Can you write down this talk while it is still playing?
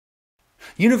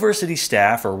University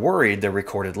staff are worried their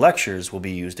recorded lectures will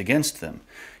be used against them.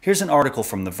 Here's an article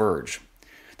from The Verge.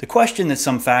 The question that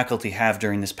some faculty have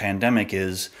during this pandemic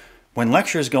is, when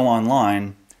lectures go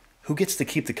online, who gets to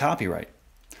keep the copyright?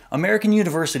 American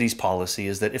University's policy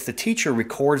is that if the teacher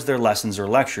records their lessons or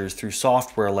lectures through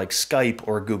software like Skype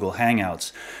or Google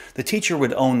Hangouts, the teacher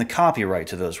would own the copyright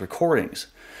to those recordings.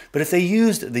 But if they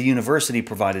used the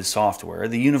university-provided software,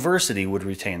 the university would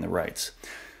retain the rights.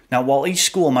 Now, while each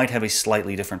school might have a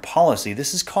slightly different policy,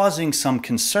 this is causing some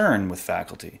concern with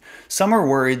faculty. Some are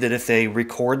worried that if they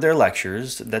record their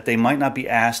lectures, that they might not be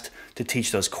asked to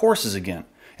teach those courses again,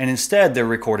 and instead their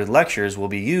recorded lectures will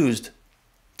be used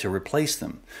to replace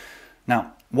them.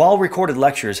 Now, while recorded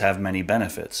lectures have many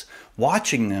benefits,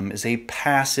 watching them is a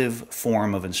passive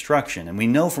form of instruction, and we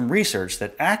know from research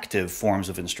that active forms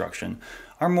of instruction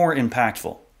are more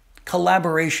impactful.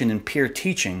 Collaboration and peer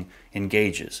teaching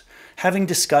engages. Having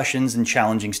discussions and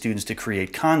challenging students to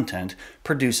create content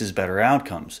produces better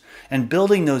outcomes, and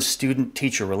building those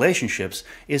student-teacher relationships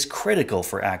is critical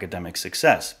for academic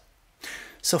success.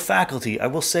 So faculty, I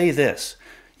will say this.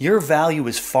 Your value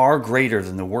is far greater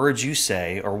than the words you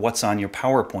say or what's on your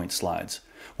PowerPoint slides.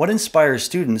 What inspires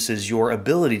students is your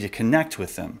ability to connect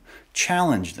with them,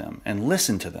 challenge them, and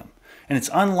listen to them. And it's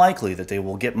unlikely that they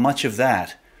will get much of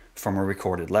that from a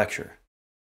recorded lecture.